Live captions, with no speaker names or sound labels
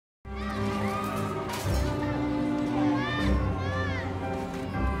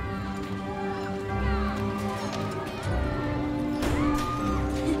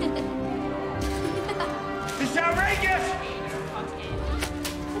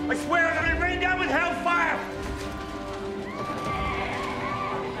I swear I'm gonna rain down with hellfire!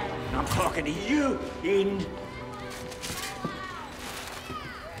 I'm talking to you, Eden.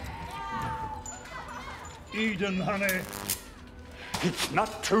 Eden, honey. It's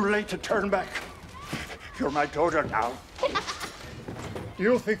not too late to turn back. You're my daughter now. Do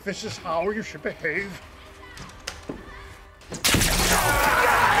you think this is how you should behave?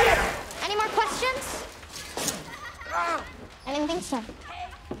 Any more questions? I didn't think so.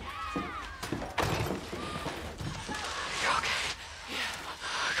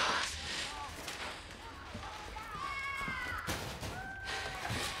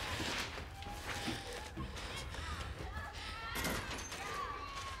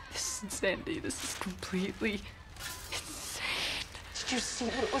 This is insanity. This is completely insane. Did you see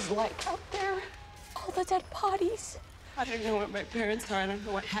what it was like out there? All the dead bodies. I don't know what my parents are. I don't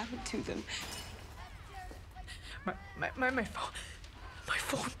know what happened to them. My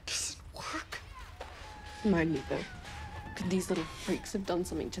phone doesn't work. Mine neither. Could these little freaks have done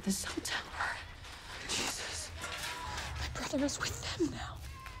something to the cell tower? Jesus. My brother is with them now.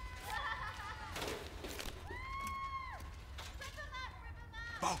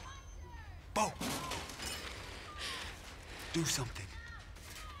 Bo! Do something.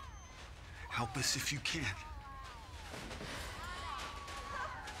 Help us if you can.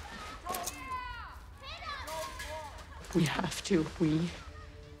 We have to. We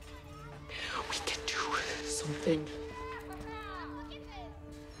can do something.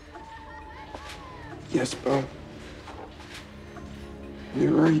 Yes, Bo.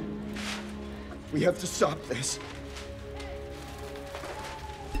 You're right. We have to stop this.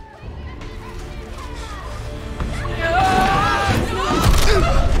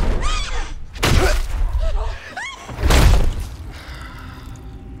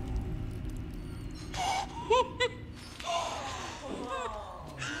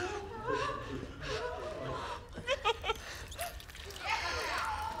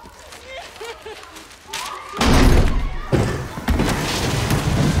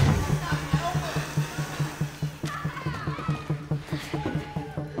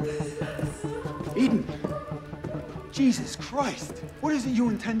 Eden! Jesus Christ! What is it you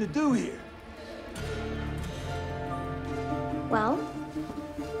intend to do here? Well,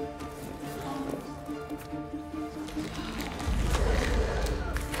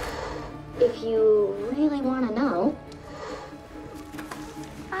 if you really want to know,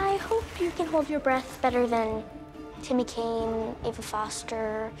 I hope you can hold your breath better than Timmy Kane, Ava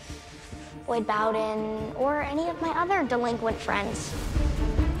Foster, Boyd Bowden, or any of my other delinquent friends.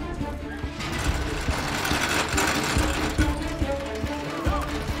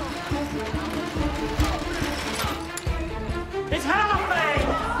 It's happening!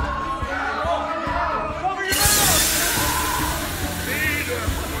 Cover your mouth! Eden,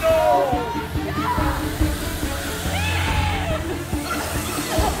 no!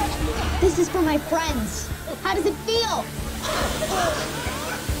 This is for my friends. How does it feel?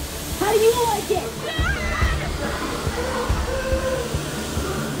 How do you like it?